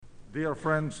Dear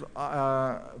friends,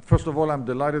 first of all, I'm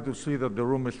delighted to see that the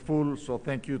room is full, so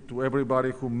thank you to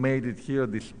everybody who made it here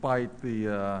despite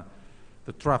the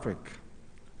traffic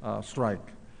strike.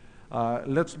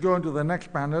 Let's go into the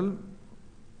next panel.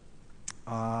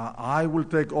 I will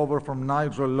take over from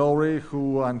Nigel Lowry,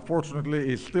 who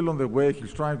unfortunately is still on the way.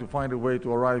 He's trying to find a way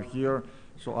to arrive here,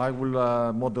 so I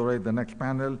will moderate the next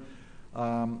panel.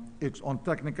 It's on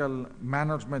technical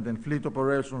management and fleet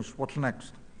operations. What's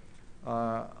next?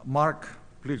 Mark,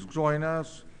 please join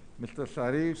us, Mr.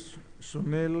 Saris,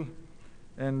 Sunil,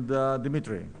 and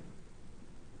Dimitri.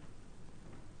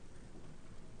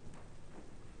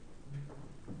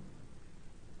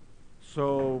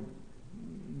 So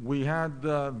we had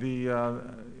the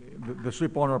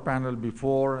ship owner panel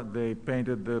before. They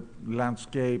painted the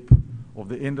landscape of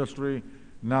the industry.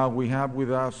 Now we have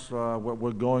with us,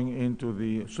 we're going into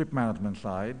the ship management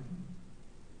side.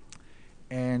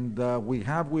 And we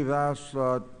have with us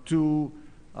two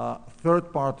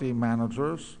third-party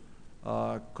managers,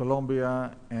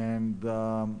 Columbia and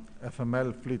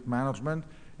FML Fleet Management.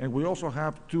 And we also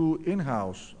have two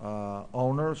in-house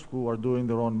owners who are doing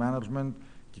their own management,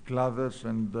 Kyklades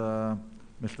and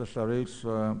Mr. Saris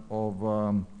of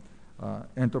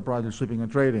Enterprise Shipping and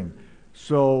Trading.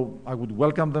 So I would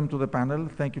welcome them to the panel.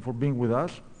 Thank you for being with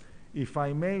us. If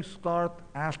I may start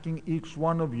asking each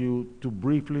one of you to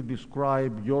briefly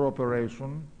describe your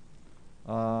operation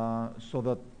so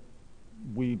that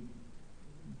we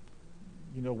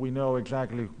know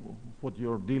exactly what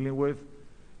you're dealing with.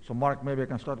 So Mark, maybe I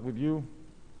can start with you.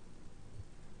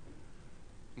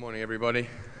 Morning, everybody.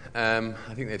 I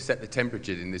think they've set the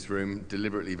temperature in this room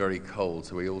deliberately very cold,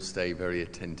 so we all stay very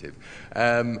attentive.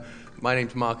 My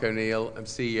name's Mark O'Neill. I'm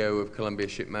CEO of Columbia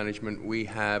Ship Management. We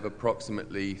have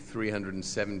approximately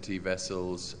 370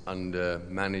 vessels under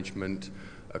management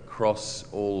across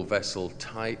all vessel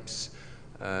types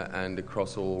and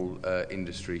across all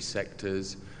industry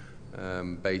sectors,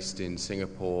 based in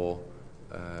Singapore,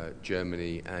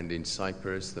 Germany, and in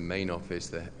Cyprus. The main office,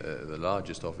 the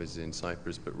largest office, is in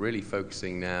Cyprus, but really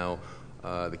focusing now,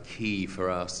 the key for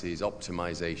us is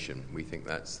optimization. We think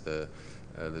that's the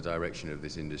direction of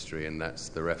this industry, and that's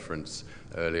the reference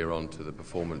earlier on to the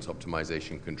performance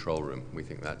optimization control room. We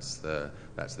think that's the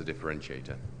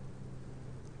differentiator.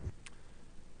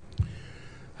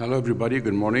 Hello, everybody.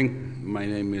 Good morning. My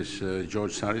name is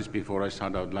George Saris. Before I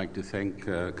start, I would like to thank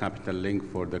Capital Link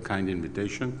for the kind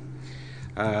invitation.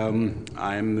 I'm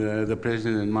the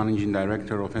President and Managing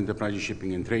Director of Enterprise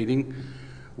Shipping and Trading.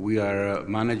 We're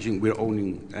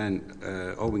owning and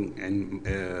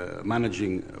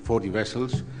managing 40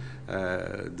 vessels,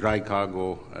 dry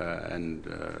cargo and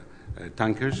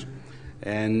tankers.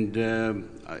 And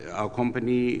our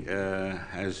company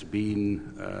has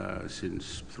been,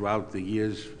 throughout the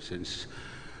years, since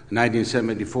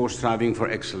 1974, striving for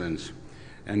excellence.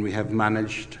 And we have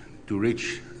managed to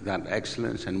reach that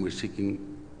excellence, and we're seeking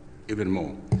even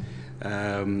more.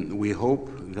 We hope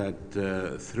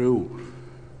that through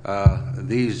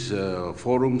these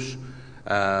forums,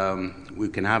 we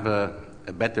can have a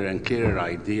better and clearer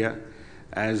idea,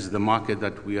 as the market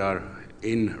that we are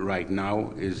in right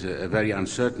now is a very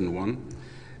uncertain one,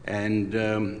 and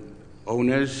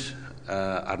owners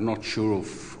are not sure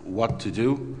of what to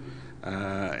do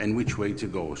and which way to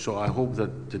go. So I hope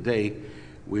that today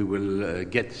we will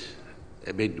get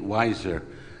a bit wiser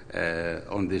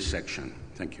on this section.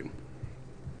 Thank you.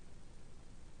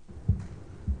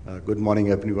 Good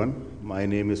morning, everyone. My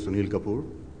name is Sunil Kapoor.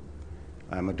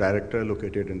 I'm a director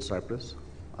located in Cyprus.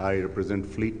 I represent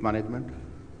Fleet Management,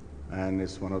 and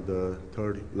it's one of the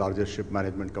third largest ship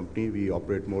management company. We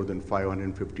operate more than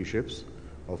 550 ships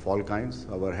of all kinds.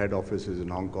 Our head office is in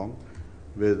Hong Kong,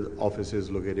 with offices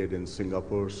located in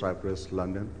Singapore, Cyprus,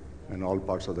 London, and all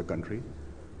parts of the country.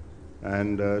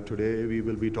 And today we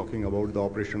will be talking about the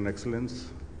operational excellence,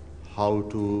 how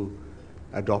to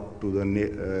adopt to the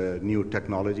new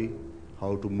technology,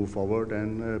 how to move forward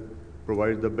and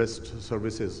provide the best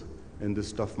services in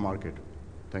this tough market.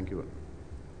 Thank you.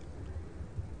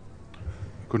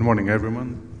 Good morning,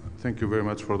 everyone. Thank you very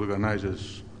much for the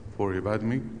organizers for inviting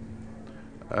me.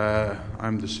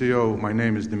 I'm the CEO. My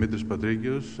name is Dimitris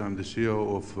Patrikios. I'm the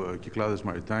CEO of Kyklades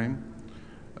Maritime.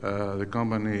 The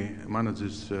company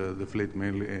manages the fleet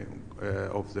mainly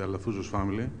of the Alafouzos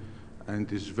family,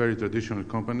 and is a very traditional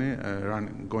company,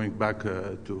 going back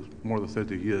to more than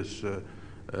 30 years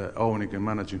owning and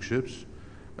managing ships.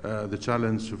 The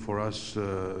challenge for us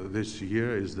this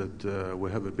year is that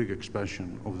we have a big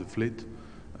expansion of the fleet.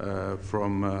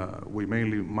 We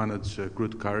mainly manage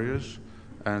crude carriers,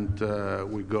 and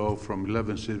we go from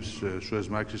 11 ships,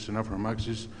 Suezmaxes and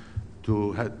Aframaxes,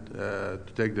 to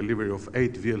take delivery of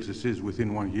 8 VLCCs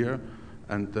within 1 year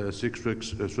and 6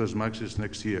 Suezmaxes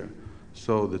next year.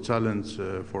 So the challenge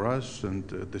for us,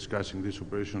 and discussing this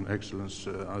operational excellence,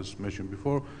 as mentioned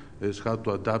before, is how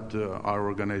to adapt our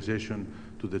organization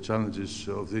to the challenges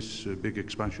of this big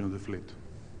expansion of the fleet.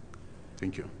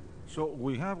 Thank you. So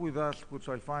we have with us, which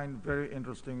I find very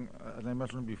interesting, as I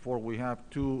mentioned before, we have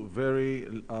 2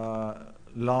 very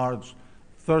large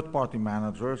third-party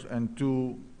managers and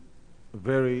 2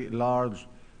 very large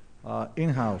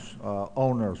in-house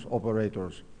owners,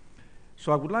 operators.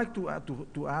 So I would like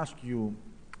to ask you,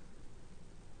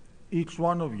 each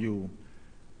one of you,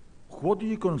 what do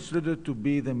you consider to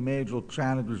be the major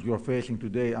challenges you're facing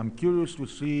today? I'm curious to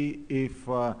see if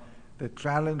the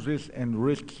challenges and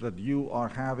risks that you are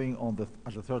having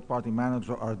as a third-party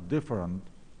manager are different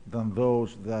than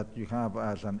those that you have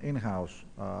as an in-house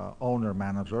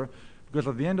owner-manager, because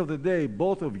at the end of the day,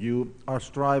 both of you are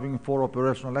striving for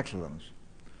operational excellence.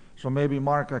 So maybe,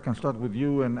 Mark, I can start with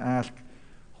you and ask,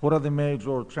 what are the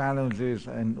major challenges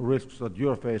and risks that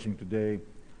you're facing today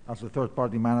as a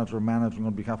third-party manager managing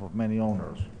on behalf of many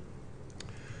owners?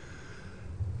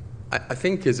 I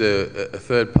think as a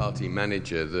third-party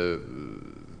manager,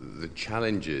 the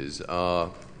challenges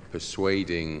are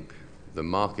persuading the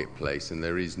marketplace, and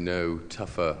there is no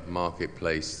tougher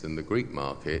marketplace than the Greek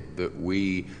market, that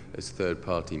we as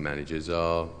third-party managers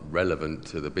are relevant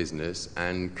to the business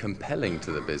and compelling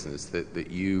to the business, that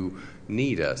you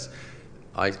need us.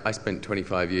 I spent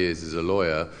 25 years as a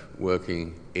lawyer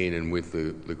working in and with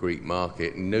the Greek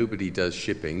market. Nobody does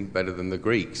shipping better than the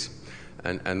Greeks.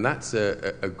 And that's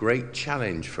a great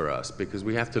challenge for us, because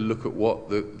we have to look at what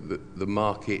the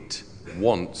market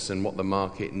wants and what the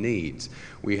market needs.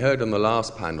 We heard on the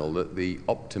last panel that the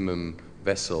optimum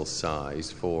vessel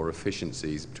size for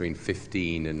efficiencies between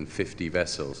 15 and 50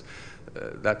 vessels.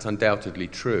 That's undoubtedly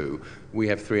true. We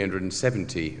have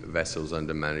 370 vessels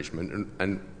under management,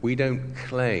 and we don't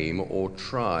claim or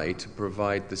try to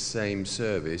provide the same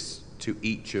service to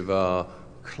each of our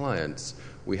clients.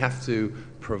 We have to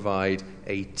provide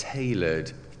a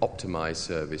tailored, optimized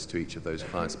service to each of those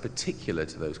clients, particular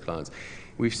to those clients.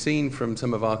 We've seen from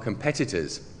some of our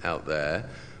competitors out there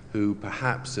who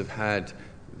perhaps have had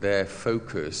their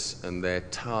focus and their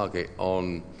target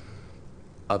on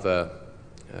other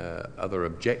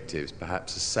objectives,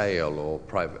 perhaps a sale or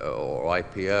private or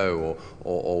IPO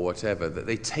or whatever, that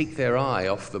they take their eye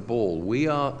off the ball. We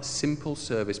are simple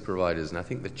service providers, and I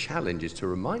think the challenge is to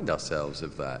remind ourselves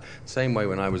of that. Same way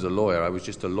when I was a lawyer, I was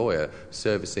just a lawyer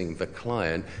servicing the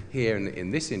client. Here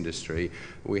in this industry,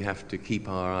 we have to keep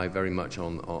our eye very much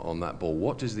on that ball.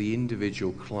 What does the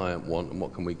individual client want, and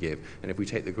what can we give? And if we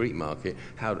take the Greek market,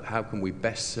 how can we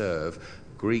best serve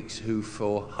Greeks who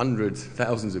for hundreds,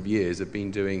 thousands of years have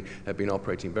been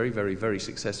operating very, very, very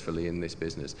successfully in this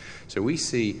business. So we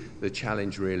see the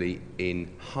challenge really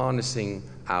in harnessing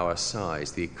our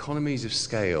size, the economies of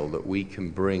scale that we can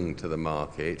bring to the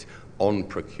market on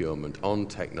procurement, on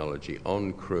technology,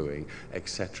 on crewing,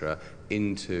 etc.,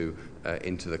 into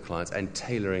the clients, and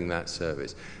tailoring that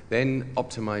service. Then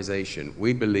optimization.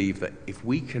 We believe that if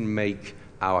we can make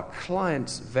our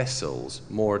clients' vessels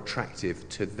more attractive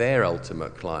to their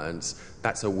ultimate clients,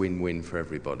 that's a win-win for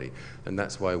everybody. And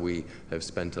that's why we have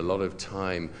spent a lot of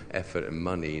time, effort and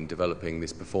money in developing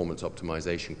this performance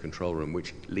optimization control room,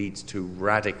 which leads to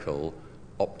radical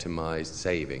optimized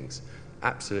savings.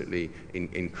 Absolutely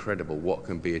incredible what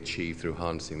can be achieved through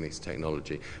harnessing this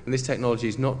technology. And this technology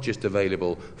is not just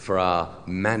available for our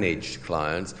managed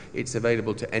clients, it's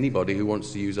available to anybody who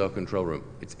wants to use our control room.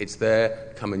 It's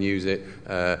there, come and use it,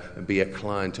 be a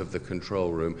client of the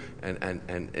control room,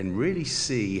 and really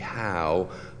see how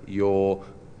your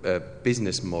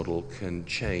business model can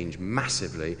change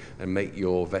massively and make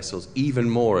your vessels even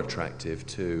more attractive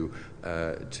to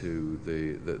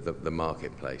the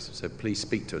marketplace. So please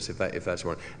speak to us if that's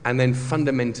right. And then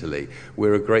fundamentally,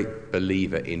 we're a great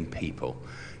believer in people.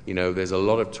 You know, there's a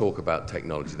lot of talk about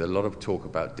technology. There's a lot of talk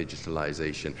about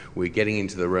digitalization. We're getting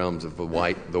into the realms of the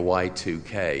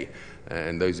Y2K.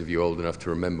 And those of you old enough to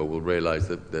remember will realize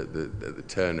that the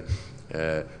turn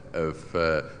of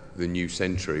the new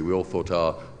century, we all thought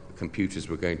our computers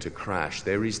were going to crash.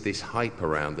 There is this hype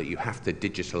around that you have to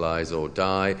digitalize or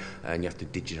die, and you have to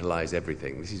digitalize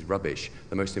everything. This is rubbish.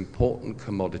 The most important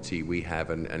commodity we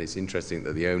have, and it's interesting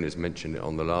that the owners mentioned it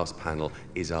on the last panel,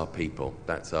 is our people.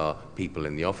 That's our people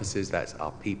in the offices, that's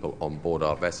our people on board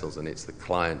our vessels, and it's the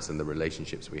clients and the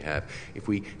relationships we have. If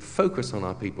we focus on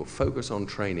our people, focus on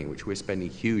training, which we're spending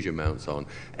huge amounts on,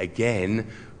 again,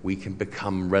 we can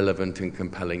become relevant and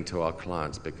compelling to our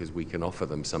clients because we can offer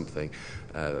them something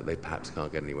that they perhaps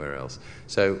can't get anywhere else.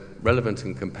 So relevant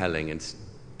and compelling, and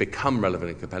become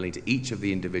relevant and compelling to each of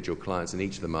the individual clients in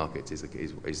each of the markets is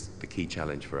the key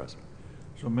challenge for us.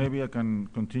 So maybe I can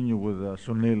continue with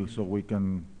Sunil, so we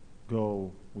can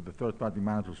go with the third-party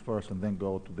managers first and then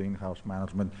go to the in-house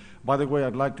management. By the way,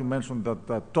 I'd like to mention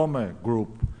that Tome Group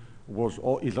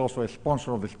is also a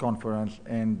sponsor of this conference,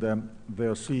 and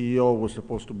their CEO was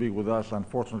supposed to be with us.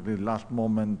 Unfortunately, last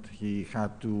moment he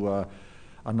had to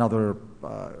another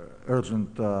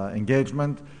urgent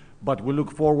engagement. But we look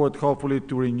forward, hopefully,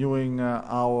 to renewing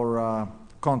our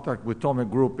contact with Tome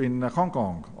Group in Hong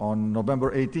Kong on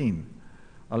November 18,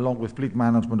 along with Fleet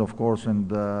Management, of course, and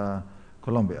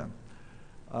Colombia.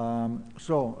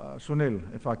 Sunil,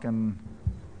 if I can.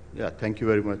 Yeah, thank you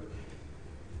very much.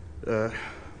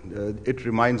 It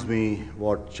reminds me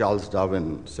what Charles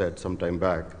Darwin said some time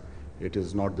back. It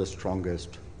is not the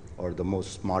strongest or the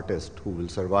most smartest who will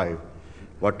survive,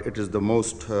 but it is the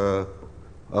most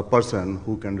a person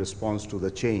who can respond to the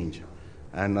change,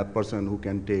 and a person who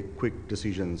can take quick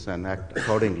decisions and act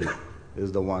accordingly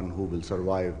is the one who will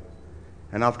survive.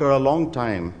 And after a long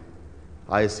time,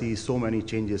 I see so many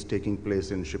changes taking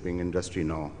place in shipping industry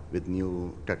now with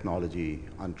new technology,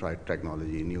 untried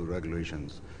technology, new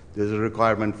regulations. There's a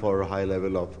requirement for a high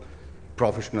level of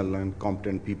professional and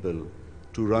competent people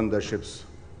to run the ships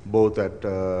both at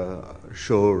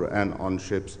shore and on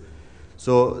ships.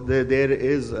 So there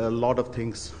is a lot of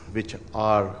things which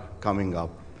are coming up,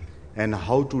 and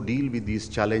how to deal with these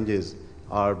challenges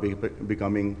are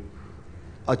becoming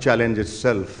a challenge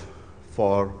itself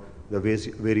for the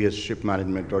various ship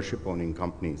management or ship owning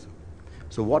companies.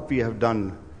 So what we have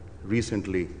done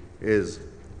recently is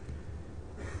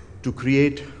to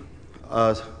create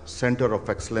a center of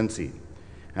excellency,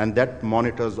 and that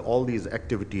monitors all these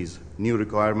activities, new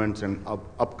requirements and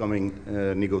upcoming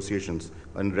negotiations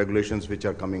and regulations which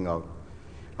are coming out.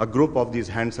 A group of these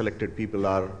hand-selected people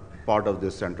are part of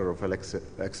this center of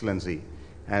excellency,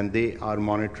 and they are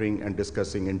monitoring and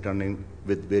discussing internally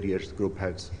with various group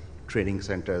heads, training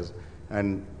centers,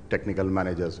 and technical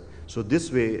managers. So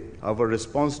this way, our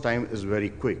response time is very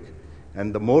quick,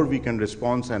 and the more we can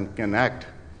respond and can act,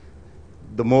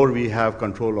 the more we have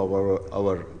control over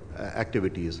our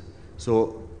activities.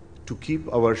 So to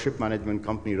keep our ship management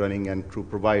company running and to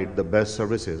provide the best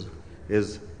services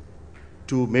is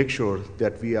to make sure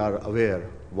that we are aware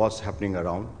what's happening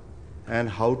around and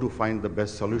how to find the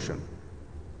best solution,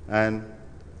 and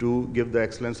to give the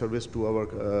excellent service to our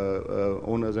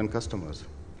owners and customers.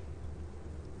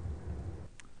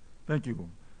 Thank you.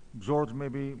 George,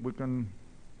 maybe we can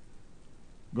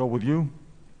go with you.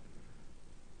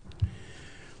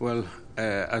 Well,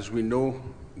 as we know,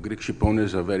 Greek ship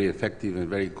owners are very effective and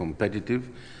very competitive,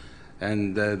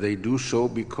 and they do so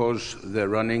because they're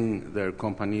running their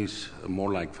companies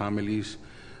more like families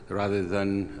rather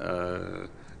than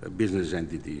business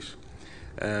entities.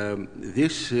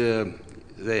 This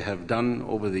they have done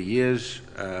over the years.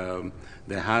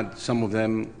 They had some of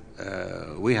them.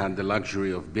 We had the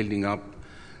luxury of building up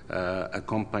a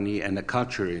company and a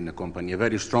culture in the company, a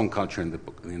very strong culture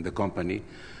in the company,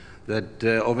 that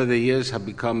over the years have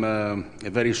become a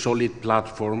very solid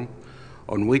platform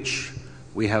on which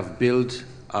we have built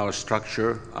our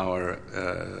structure, our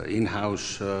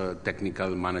in-house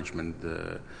technical management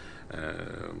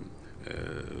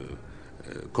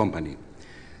company.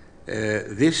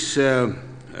 This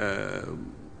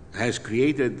has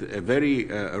created a very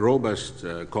robust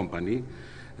company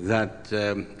that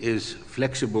is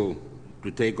flexible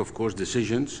to take, of course,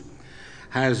 decisions,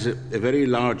 has a very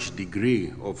large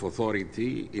degree of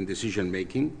authority in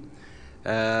decision-making,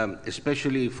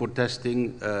 especially for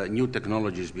testing new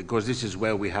technologies, because this is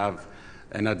where we have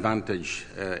an advantage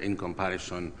in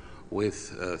comparison with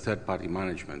third-party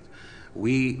management.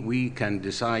 We can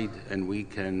decide, and we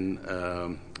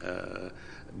can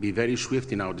be very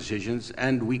swift in our decisions,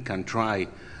 and we can try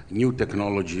new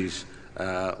technologies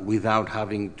without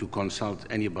having to consult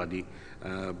anybody,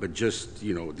 but just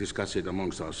discuss it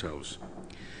amongst ourselves.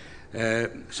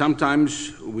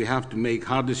 Sometimes we have to make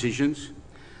hard decisions,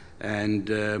 and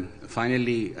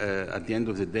finally, at the end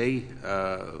of the day,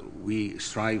 we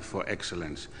strive for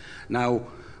excellence. Now,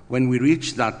 when we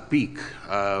reach that peak,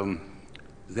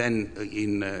 then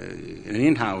in an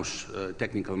in-house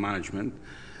technical management,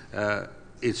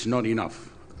 it's not enough.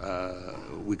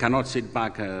 We cannot sit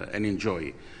back and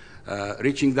enjoy.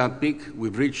 Reaching that peak,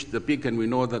 we've reached the peak, and we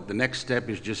know that the next step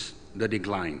is just the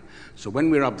decline. So when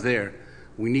we're up there,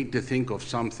 we need to think of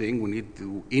something, we need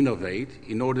to innovate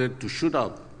in order to shoot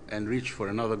up and reach for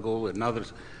another goal,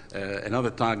 another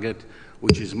target,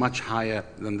 which is much higher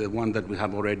than the one that we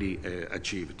have already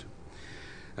achieved.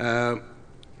 The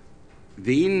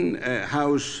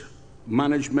in-house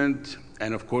management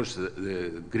and, of course,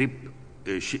 the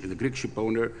Greek ship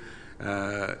owner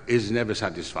is never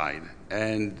satisfied.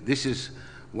 And this is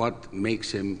what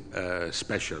makes him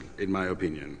special, in my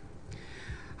opinion.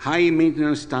 High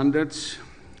maintenance standards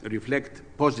reflect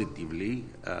positively,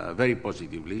 very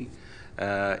positively,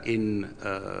 in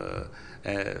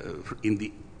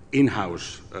the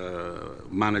in-house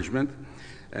management,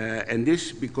 and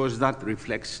this because that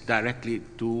reflects directly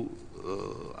to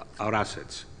our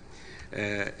assets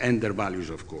and their values,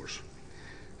 of course.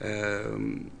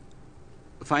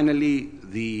 Finally,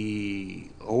 the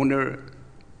owner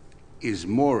is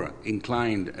more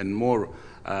inclined and more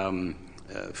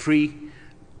free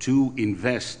to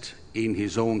invest in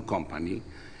his own company,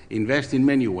 invest in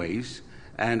many ways,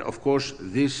 and of course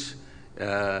this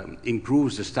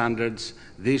improves the standards,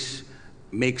 this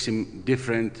makes him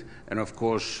different, and of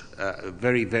course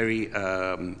very, very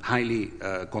highly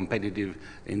competitive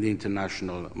in the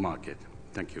international market.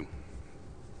 Thank you.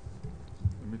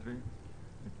 Dimitri?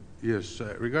 Yes,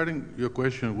 regarding your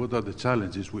question, what are the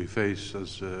challenges we face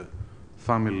as a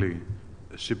family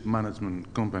ship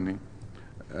management company?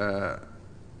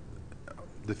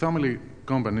 The family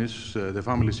companies, the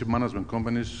family ship management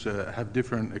companies have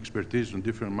different expertise in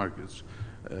different markets.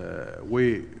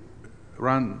 We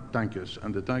run tankers,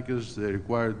 and the tankers, they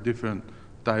require different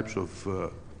types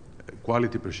of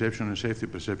quality perception and safety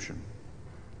perception.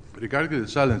 Regarding the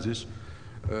challenges,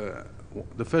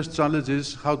 the first challenge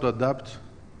is how to adapt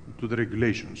to the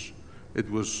regulations. It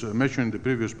was mentioned in the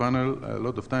previous panel a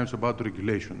lot of times about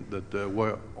regulation, that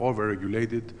we're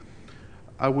over-regulated.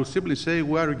 I will simply say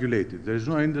we are regulated. There is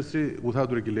no industry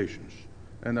without regulations.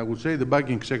 And I would say the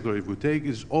banking sector, if we take,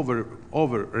 is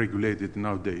over-regulated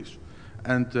nowadays.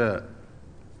 And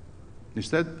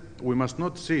instead, we must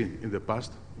not see in the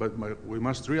past, but we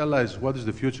must realize what is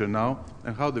the future now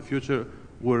and how the future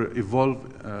will evolve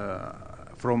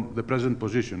from the present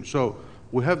position. So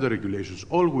we have the regulations.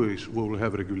 Always we will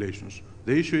have regulations.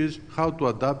 The issue is how to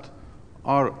adapt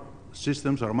our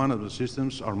systems, our management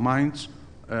systems, our minds,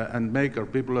 and make our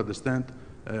people understand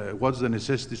what's the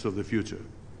necessities of the future.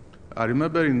 I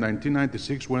remember in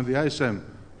 1996 when the ISM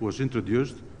was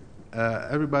introduced,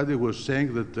 everybody was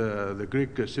saying that the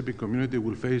Greek shipping community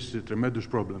will face tremendous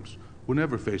problems. We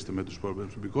never faced tremendous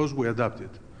problems because we adapted.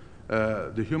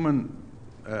 The human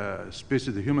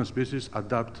species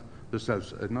adapt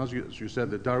themselves. And as you said,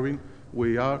 the Darwin,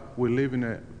 we live in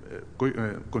a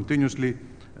continuously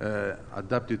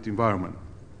adapted environment.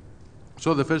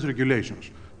 So the first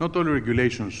regulations, not only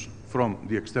regulations from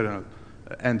the external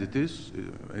entities,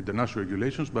 international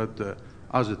regulations, but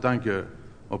as a tanker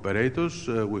operators,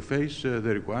 we face the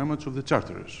requirements of the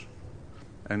charterers.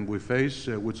 And we face,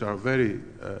 which are very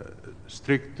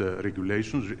strict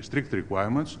regulations, strict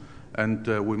requirements, and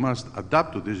we must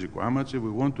adapt to these requirements if we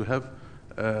want to have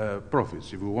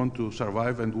profits, if we want to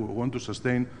survive and we want to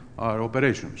sustain our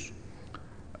operations.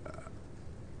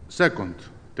 Second,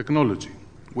 technology.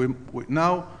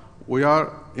 Now we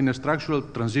are in a structural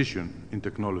transition in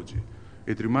technology.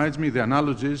 It reminds me the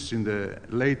analogies in the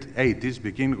late 80s,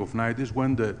 beginning of 90s,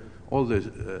 when all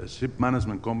the ship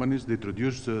management companies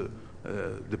introduced the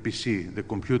PC, the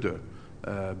computer.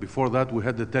 Before that, we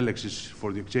had the telexes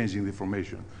for the exchanging the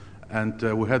information. And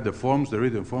we had the forms, the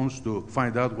written forms, to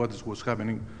find out what was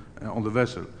happening on the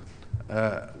vessel.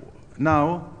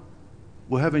 Now,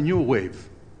 we have a new wave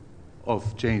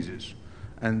of changes.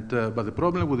 But the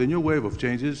problem with the new wave of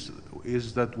changes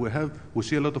is that we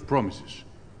see a lot of promises.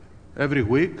 Every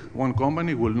week, one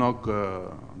company will knock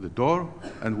the door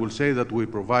and will say that we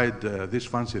provide these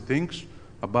fancy things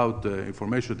about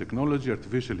information technology,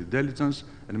 artificial intelligence,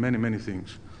 and many, many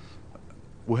things.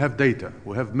 We have data.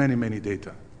 We have many, many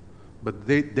data. But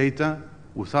data,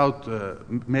 without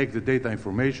make the data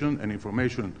information and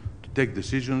information to take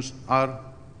decisions, are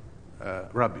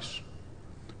rubbish.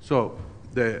 So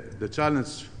the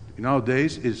challenge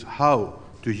nowadays is how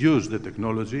to use the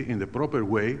technology in the proper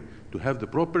way, to have the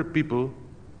proper people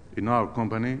in our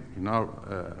company, in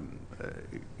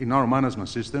our management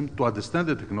system, to understand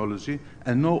the technology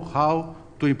and know how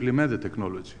to implement the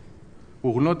technology.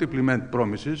 We will not implement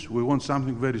promises. We want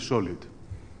something very solid.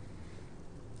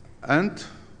 And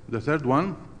the third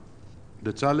one,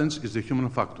 the challenge is the human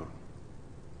factor.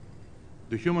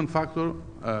 The human factor,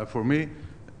 for me,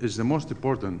 is the most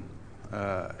important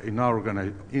in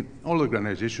all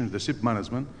organizations, the ship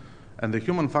management, and the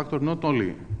human factor not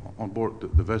only on board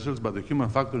the vessels, but the human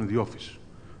factor in the office.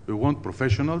 We want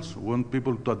professionals, we want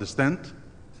people to understand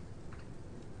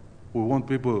We want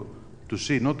people to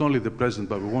see not only the present,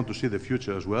 but we want to see the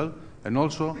future as well, and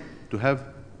also to have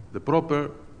the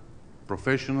proper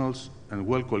professionals and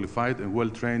well-qualified and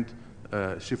well-trained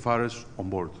seafarers on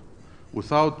board.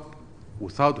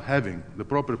 Without having the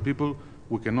proper people,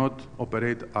 we cannot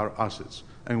operate our assets,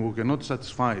 and we cannot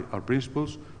satisfy our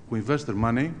principals who invest their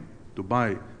money to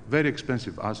buy very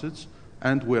expensive assets,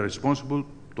 and we are responsible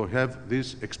to have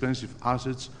these expensive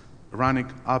assets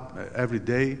running up every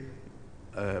day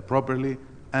properly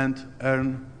and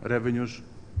earn revenues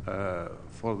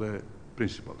for the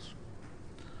principals.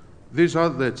 These are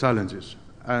the challenges.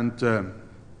 And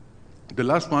the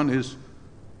last one is,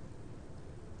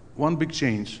 one big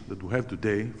change that we have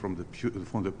today from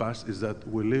the past is that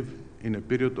we live in a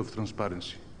period of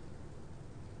transparency.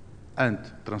 And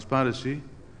transparency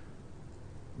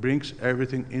brings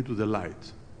everything into the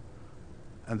light.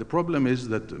 And the problem is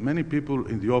that many people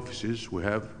in the offices we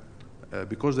have,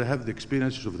 because they have the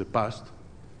experiences of the past,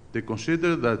 they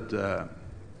consider that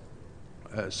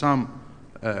some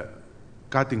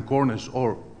cutting corners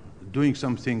or doing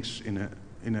some things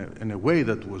in a way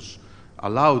that was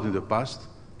allowed in the past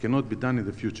cannot be done in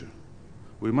the future.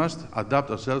 We must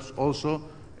adapt ourselves also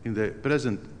in the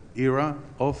present era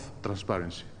of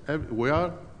transparency. We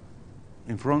are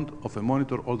in front of a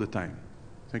monitor all the time.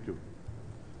 Thank you.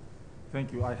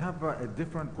 Thank you. I have a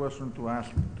different question to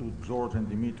ask to George and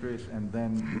Dimitris, and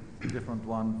then a different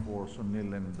one for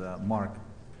Sunil and Mark.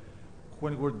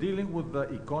 When we're dealing with the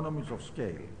economies of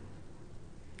scale,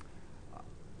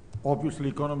 obviously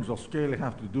economies of scale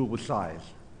have to do with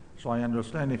size. So I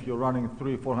understand if you're running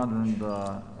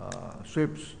 300-400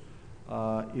 ships,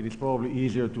 it is probably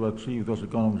easier to achieve those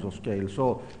economies of scale.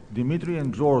 So Dimitri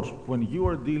and George, when you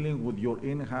are dealing with your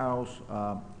in-house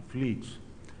fleets,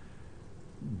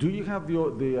 do you have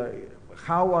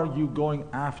how are you going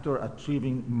after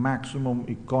achieving maximum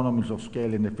economies of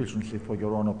scale and efficiency for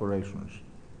your own operations?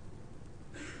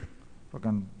 If I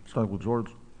can start with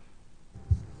George.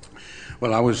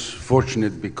 Well, I was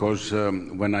fortunate because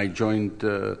when I joined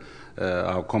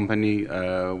our company,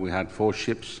 we had 4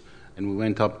 ships and we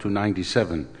went up to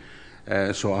 97.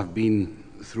 So I've been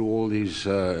through all these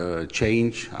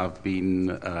change. I've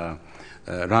been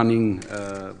running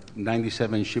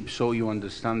 97 ships, so you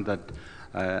understand that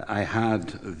I had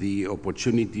the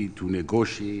opportunity to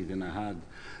negotiate, and I had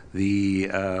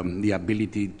the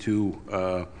ability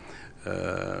to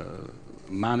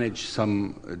manage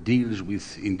some deals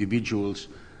with individuals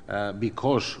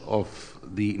because of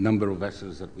the number of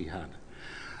vessels that we had.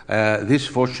 This,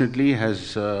 fortunately,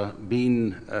 has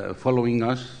been following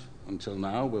us until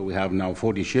now, where we have now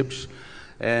 40 ships,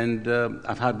 and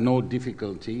I've had no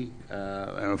difficulty.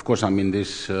 And of course, I'm in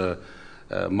this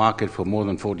market for more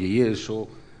than 40 years, so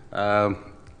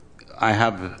I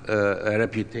have a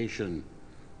reputation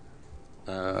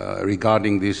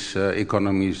regarding these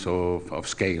economies of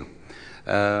scale.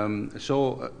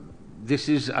 So this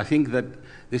is, I think that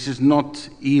this is not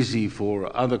easy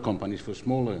for other companies, for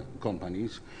smaller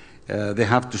companies. They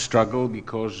have to struggle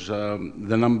because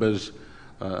the numbers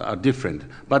are different.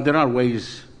 But there are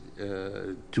ways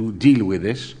to deal with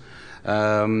this.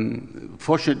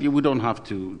 Fortunately, we don't have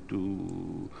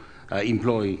to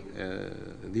employ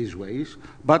these ways.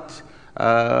 But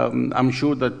I'm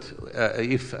sure that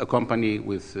if a company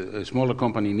with a smaller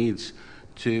company needs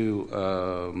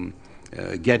to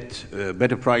get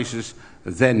better prices,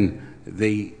 then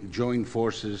they join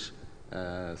forces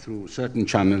through certain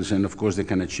channels, and of course they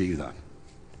can achieve that.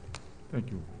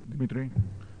 Thank you. Dimitri?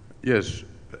 Yes,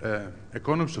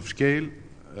 economies of scale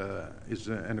is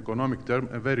an economic term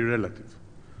and very relative.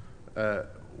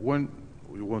 When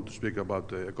you want to speak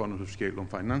about economies of scale on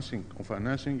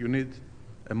financing, you need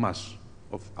a mass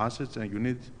of assets, and you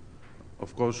need,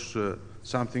 of course,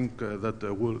 something that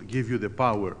will give you the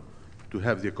power to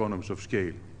have the economies of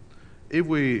scale. If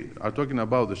we are talking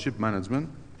about the ship management,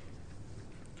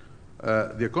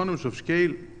 the economies of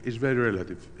scale is very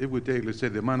relative. If we take, let's say,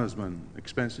 the management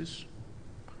expenses,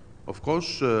 of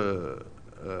course,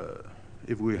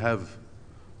 if we have,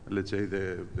 let's say,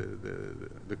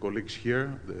 the colleagues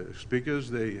here, the speakers,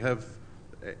 they have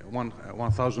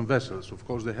 1,000 vessels. Of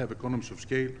course, they have economies of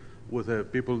scale with the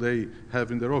people they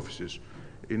have in their offices.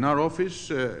 In our office,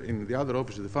 in the other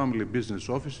offices, the family business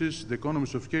offices, the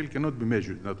economies of scale cannot be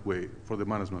measured that way for the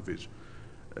management fees.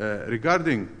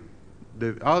 Regarding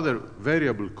the other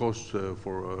variable costs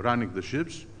for running the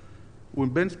ships, we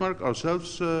benchmark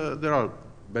ourselves. There are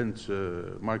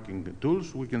benchmarking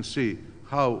tools. We can see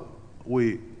how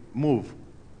we move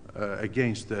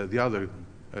against the other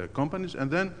companies,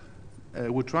 and then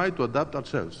we try to adapt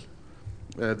ourselves.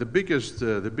 The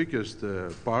biggest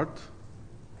part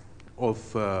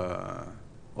of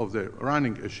of the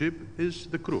running a ship is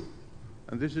the crew.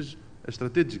 And this is a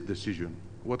strategic decision,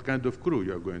 what kind of crew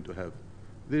you are going to have.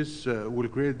 This will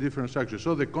create different structures.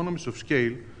 So the economies of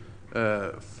scale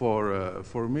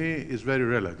for me is very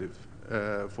relative.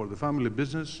 For the family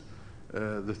business,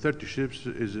 the 30 ships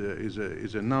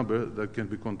is a number that can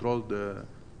be controlled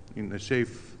in the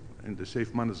safe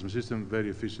management system very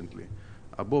efficiently.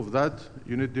 Above that,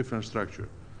 you need different structure.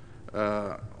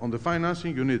 On the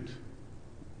financing, you need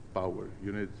power,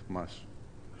 you need mass,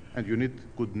 and you need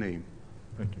good name.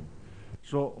 Thank you.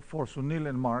 So for Sunil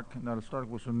and Mark, and I'll start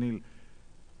with Sunil,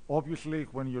 obviously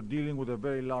when you're dealing with a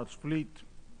very large fleet,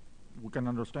 we can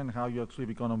understand how you achieve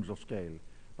economies of scale.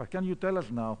 But can you tell us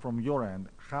now from your end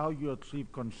how you achieve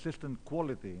consistent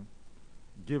quality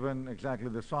given exactly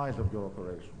the size of your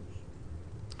operations?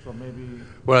 So maybe...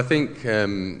 Well, I think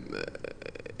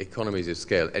economies of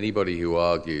scale, anybody who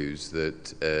argues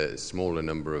that a smaller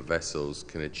number of vessels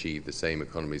can achieve the same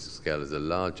economies of scale as a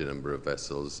larger number of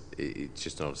vessels, it's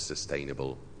just not a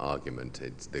sustainable argument.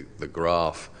 It's the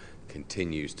graph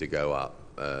continues to go up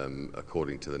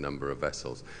according to the number of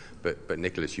vessels. But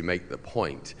Nicholas, you make the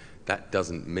point, that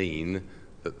doesn't mean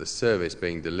that the service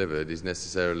being delivered is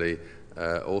necessarily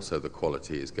also the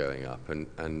quality is going up.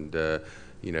 And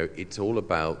you know, it's all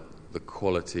about the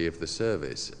quality of the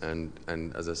service. And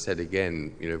as I said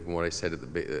again, you know, from what I said at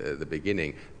the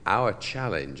beginning, our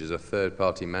challenge as a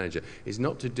third-party manager is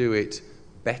not to do it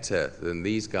better than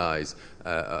these guys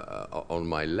on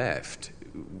my left.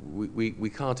 We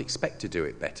can't expect to do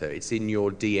it better. It's in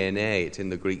your DNA. It's in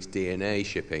the Greek's DNA,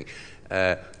 shipping.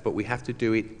 But we have to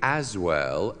do it as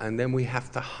well, and then we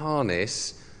have to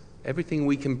harness everything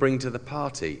we can bring to the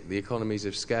party, the economies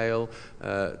of scale,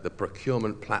 the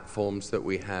procurement platforms that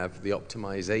we have, the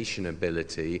optimization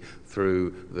ability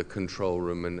through the control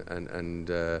room and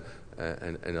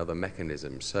other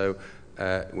mechanisms. So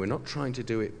we're not trying to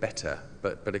do it better,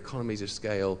 but economies of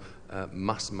scale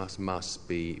must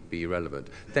be relevant.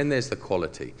 Then there's the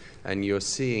quality, and you're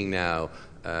seeing now,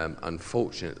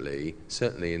 unfortunately,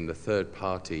 certainly in the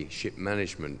third-party ship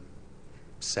management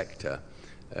sector,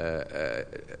 a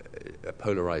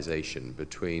polarization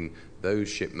between those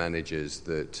ship managers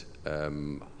that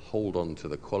hold on to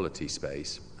the quality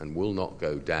space and will not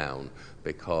go down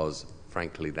because,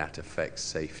 frankly, that affects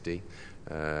safety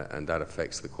and that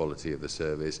affects the quality of the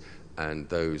service, and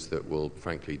those that will,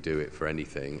 frankly, do it for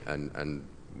anything, and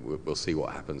we'll see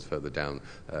what happens further down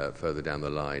the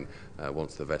line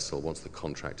once the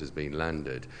contract has been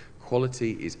landed.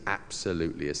 Quality is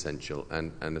absolutely essential,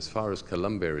 and as far as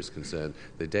Columbia is concerned,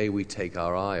 the day we take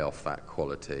our eye off that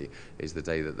quality is the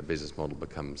day that the business model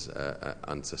becomes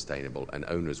unsustainable, and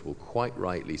owners will quite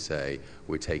rightly say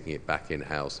we're taking it back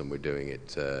in-house and we're doing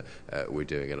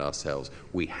it ourselves.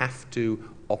 We have to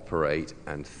operate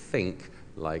and think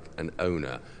like an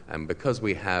owner, and because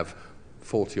we have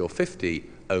 40 or 50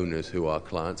 owners who are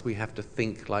clients, we have to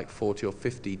think like 40 or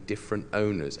 50 different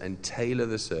owners and tailor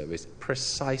the service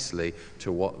precisely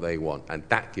to what they want, and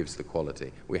that gives the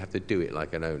quality. We have to do it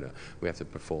like an owner. We have to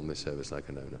perform this service like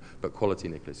an owner. But quality,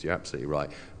 Nicholas, you're absolutely right.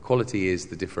 Quality is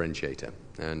the differentiator,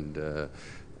 and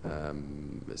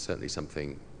it's certainly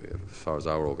something, as far as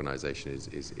our organization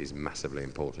is massively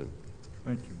important.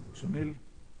 Thank you. Sunil?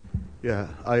 Yeah,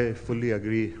 I fully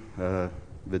agree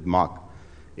with Mark.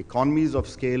 Economies of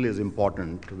scale is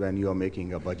important when you are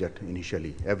making a budget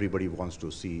initially. Everybody wants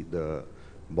to see the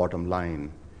bottom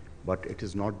line, but it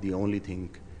is not the only thing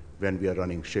when we are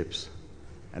running ships.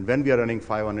 And when we are running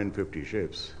 550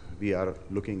 ships, we are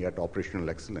looking at operational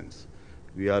excellence.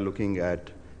 We are looking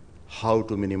at how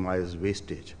to minimize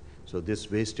wastage. So this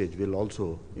wastage will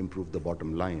also improve the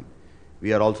bottom line.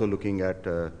 We are also looking at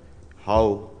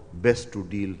how best to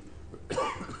deal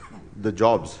the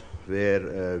jobs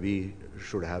where we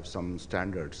should have some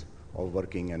standards of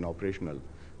working and operational.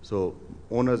 So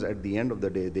owners at the end of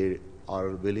the day, they are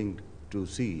willing to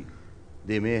see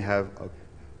they may have a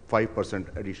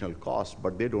 5% additional cost,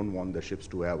 but they don't want the ships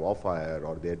to have off-hire,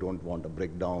 or they don't want a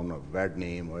breakdown of bad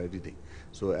name or everything.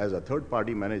 So as a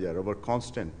third-party manager, our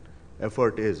constant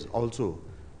effort is also,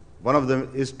 one of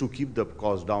them is to keep the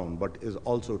cost down, but is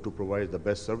also to provide the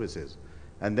best services.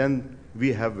 And then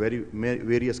we have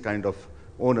various kind of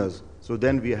owners, so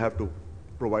then we have to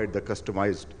provide the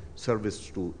customized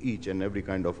service to each and every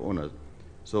kind of owner.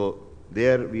 So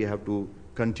there we have to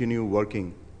continue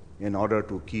working in order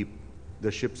to keep the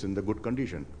ships in the good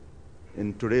condition.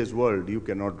 In today's world, you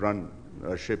cannot run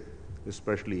a ship,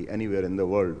 especially anywhere in the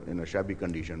world, in a shabby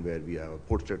condition where we have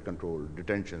port state control,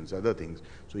 detentions, other things.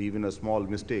 So even a small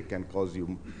mistake can cause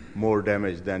you more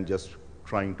damage than just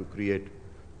trying to create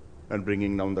and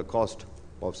bringing down the cost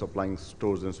of supplying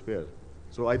stores and spares.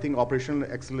 So I think operational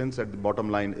excellence at the bottom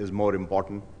line is more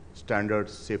important.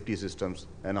 Standards, safety systems,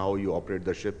 and how you operate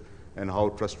the ship, and how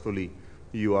trustfully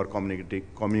you are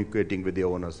communicating with the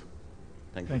owners.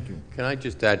 Thank you. Thank you. Can I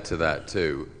just add to that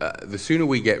too? The sooner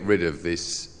we get rid of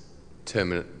this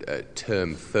term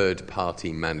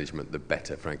third-party management, the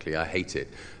better, frankly. I hate it.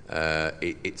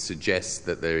 It suggests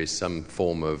that there is some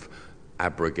form of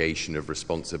abrogation of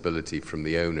responsibility from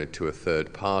the owner to a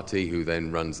third party who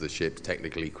then runs the ships,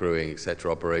 technically crewing,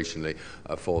 etc., operationally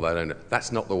for that owner.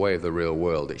 That's not the way of the real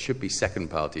world. It should be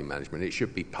second-party management. It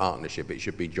should be partnership. It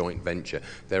should be joint venture.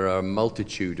 There are a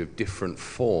multitude of different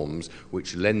forms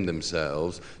which lend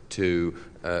themselves to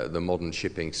the modern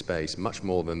shipping space, much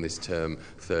more than this term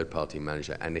third-party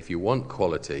manager. And if you want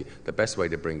quality, the best way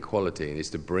to bring quality in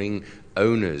is to bring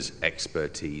owners'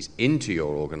 expertise into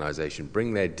your organization,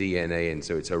 bring their DNA in,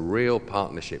 so it's a real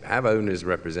partnership. Have owners'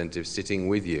 representatives sitting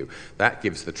with you. That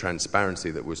gives the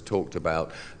transparency that was talked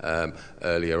about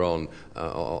earlier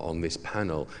on this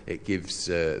panel. It gives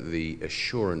the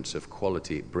assurance of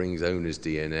quality. It brings owners'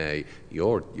 DNA,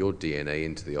 your DNA,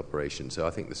 into the operation. So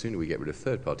I think the sooner we get rid of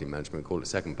third-party management, call it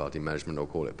second-party management, or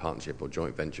call it partnership or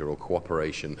joint venture or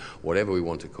cooperation, whatever we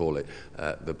want to call it,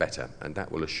 the better, and that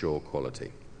will assure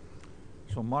quality.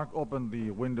 So Mark opened the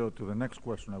window to the next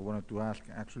question I wanted to ask,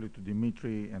 actually, to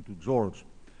Dimitri and to George.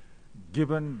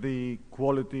 Given the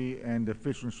quality and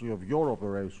efficiency of your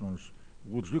operations,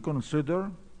 would you consider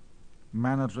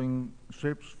managing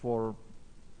ships for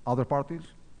other parties?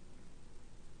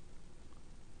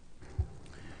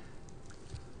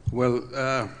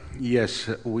 Well, yes,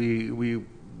 we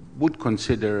would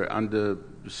consider under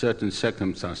certain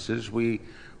circumstances. We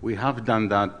have done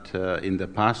that in the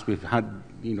past. We've had,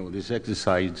 this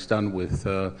exercise done with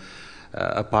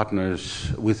our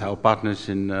partners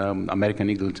in American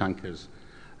Eagle Tankers,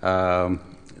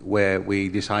 where we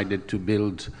decided to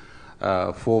build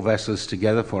 4 vessels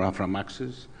together for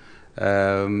Aframaxes.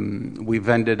 We've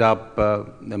ended up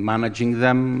managing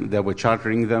them. They were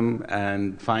chartering them,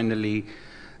 and finally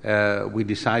we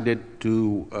decided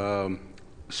to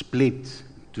split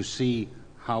to see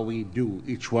how we do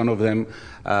each one of them,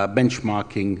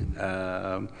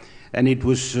 benchmarking. And it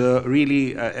was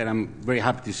really, and I'm very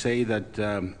happy to say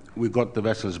that we got the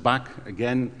vessels back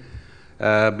again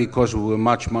because we were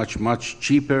much, much, much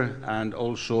cheaper, and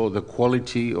also the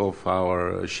quality of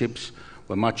our ships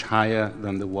were much higher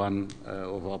than the one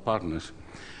of our partners.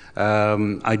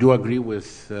 I do agree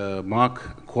with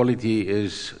Mark. Quality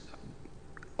is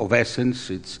of essence.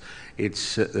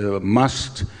 It's a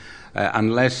must.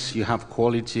 Unless you have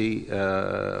quality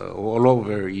all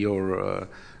over your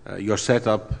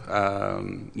setup,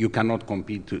 you cannot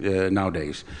compete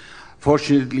nowadays.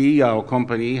 Fortunately, our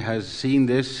company has seen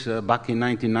this back in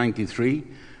 1993,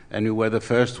 and we were the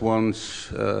first ones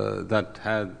that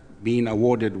had been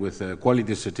awarded with a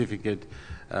quality certificate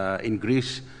in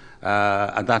Greece.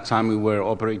 At that time, we were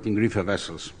operating reefer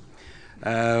vessels.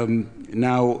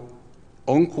 Now,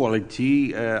 on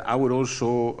quality, I would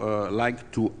also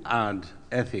like to add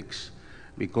ethics,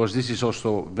 because this is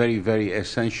also very, very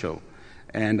essential.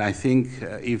 And I think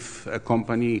if a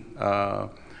company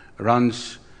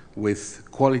runs with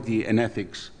quality and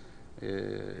ethics,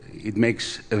 it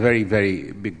makes a very,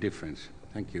 very big difference.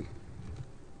 Thank you.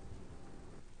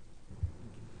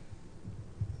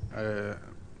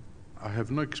 I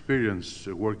have no experience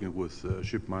working with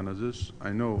ship managers.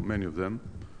 I know many of them.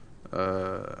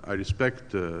 I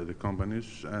respect the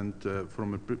companies, and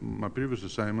from my previous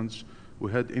assignments,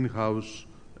 we had in-house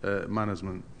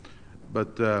management.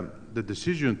 But the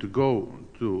decision to go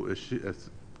to a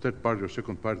third-party or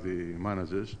second-party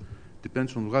managers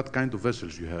depends on what kind of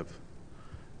vessels you have,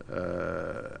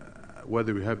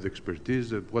 whether you have the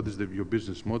expertise, what is your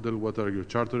business model, what are your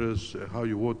charterers, how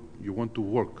you want to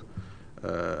work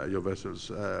your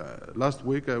vessels. Last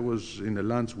week, I was in a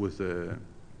lunch with a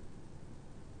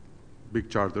big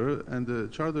charter, and the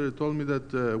charter told me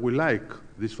that we like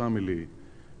this family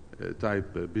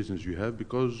type business you have,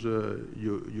 because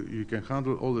you can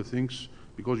handle all the things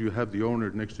because you have the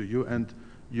owner next to you, and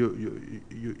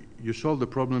you solve the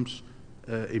problems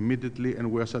immediately,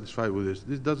 and we are satisfied with this.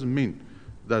 This doesn't mean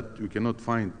that we cannot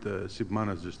find ship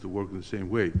managers to work in the same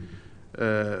way.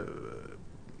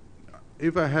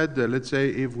 If I had, let's say,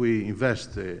 if we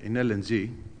invest in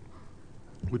LNG,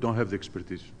 we don't have the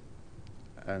expertise.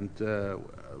 And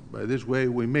by this way,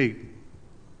 we may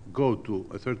go to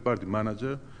a third-party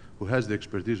manager who has the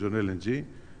expertise on LNG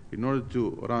in order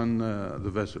to run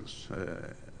the vessels.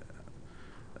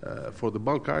 For the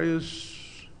bulk carriers,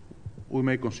 we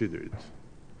may consider it.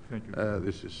 Thank you.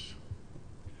 This is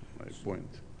my point.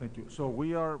 Thank you. So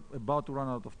we are about to run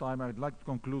out of time. I'd like to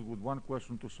conclude with one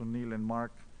question to Sunil and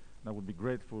Mark. I would be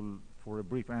grateful for a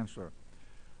brief answer.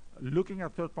 Looking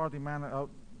at third-party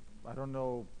I don't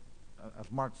know, as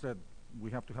Mark said,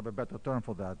 we have to have a better term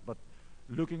for that, but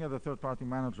looking at the third-party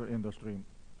manager industry,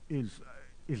 is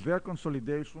there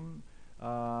consolidation?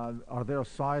 Are there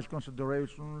size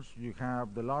considerations? You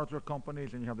have the larger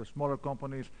companies and you have the smaller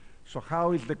companies. So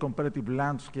how is the competitive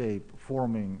landscape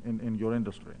forming in your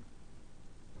industry?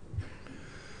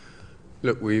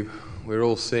 Look, we're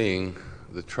all seeing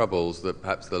the troubles that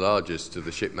perhaps the largest of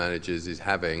the ship managers is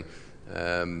having,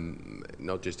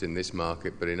 not just in this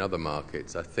market, but in other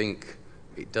markets. I think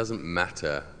it doesn't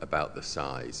matter about the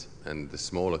size, and the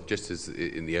smaller, just as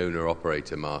in the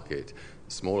owner-operator market,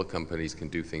 smaller companies can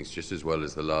do things just as well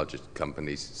as the larger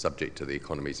companies, subject to the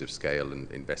economies of scale and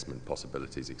investment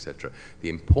possibilities, etc. The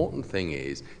important thing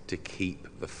is to keep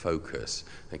the focus,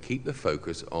 and keep the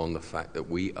focus on the fact that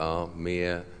we are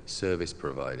mere service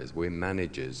providers. We're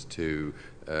managers to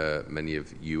many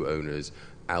of you owners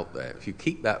out there. If you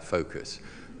keep that focus,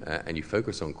 and you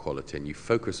focus on quality, and you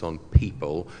focus on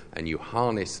people, and you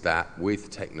harness that with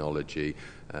technology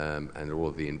and all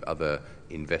of the other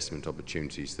investment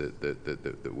opportunities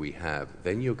that we have,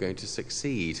 then you're going to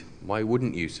succeed. Why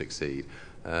wouldn't you succeed?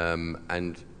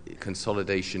 And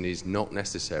consolidation is not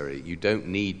necessary. You don't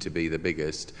need to be the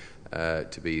biggest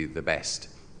to be the best,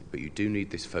 but you do need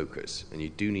this focus, and you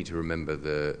do need to remember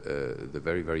the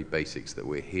very, very basics, that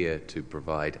we're here to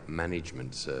provide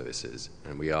management services,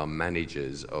 and we are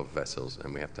managers of vessels,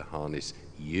 and we have to harness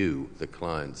you, the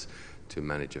clients, to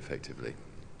manage effectively.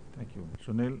 Thank you.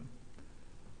 Sunil?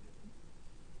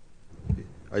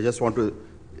 I just want to,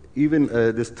 even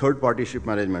this third-party ship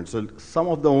management, so some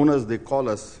of the owners, they call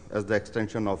us as the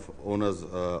extension of owner's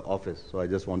office. So I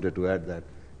just wanted to add that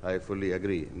I fully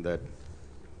agree that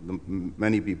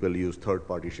many people use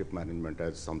third-party ship management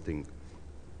as something,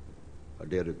 a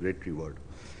derogatory word.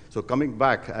 So coming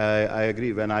back, I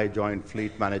agree, when I joined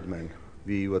fleet management,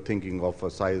 we were thinking of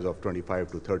a size of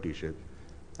 25 to 30 ships.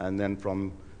 And then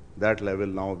from that level,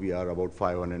 now we are about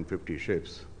 550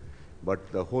 ships.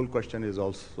 But the whole question is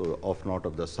also not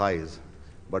of the size,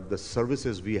 but the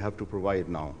services we have to provide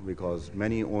now, because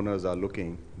many owners are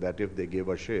looking that if they give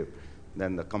a ship,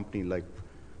 then the company, like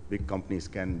big companies,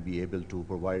 can be able to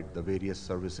provide the various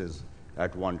services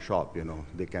at one shop. You know,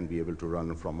 they can be able to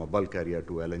run from a bulk carrier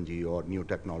to LNG or new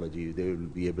technology. They will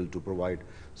be able to provide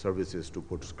services to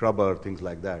put scrubber, things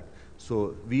like that.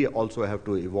 So we also have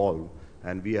to evolve,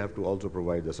 and we have to also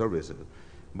provide the services.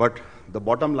 But the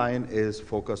bottom line is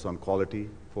focus on quality,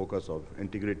 focus on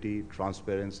integrity,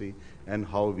 transparency, and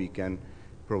how we can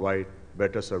provide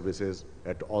better services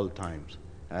at all times.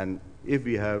 And if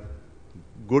we have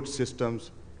good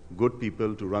systems, good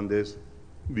people to run this,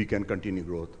 we can continue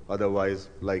growth. Otherwise,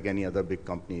 like any other big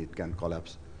company, it can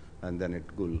collapse, and then it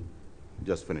will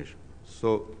just finish.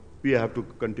 So we have to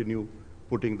continue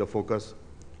putting the focus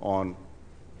on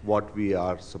what we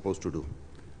are supposed to do.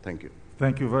 Thank you.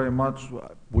 Thank you very much.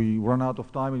 We run out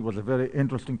of time. It was a very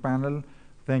interesting panel.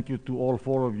 Thank you to all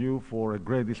four of you for a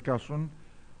great discussion.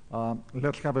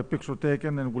 Let's have a picture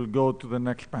taken, and we'll go to the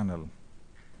next panel.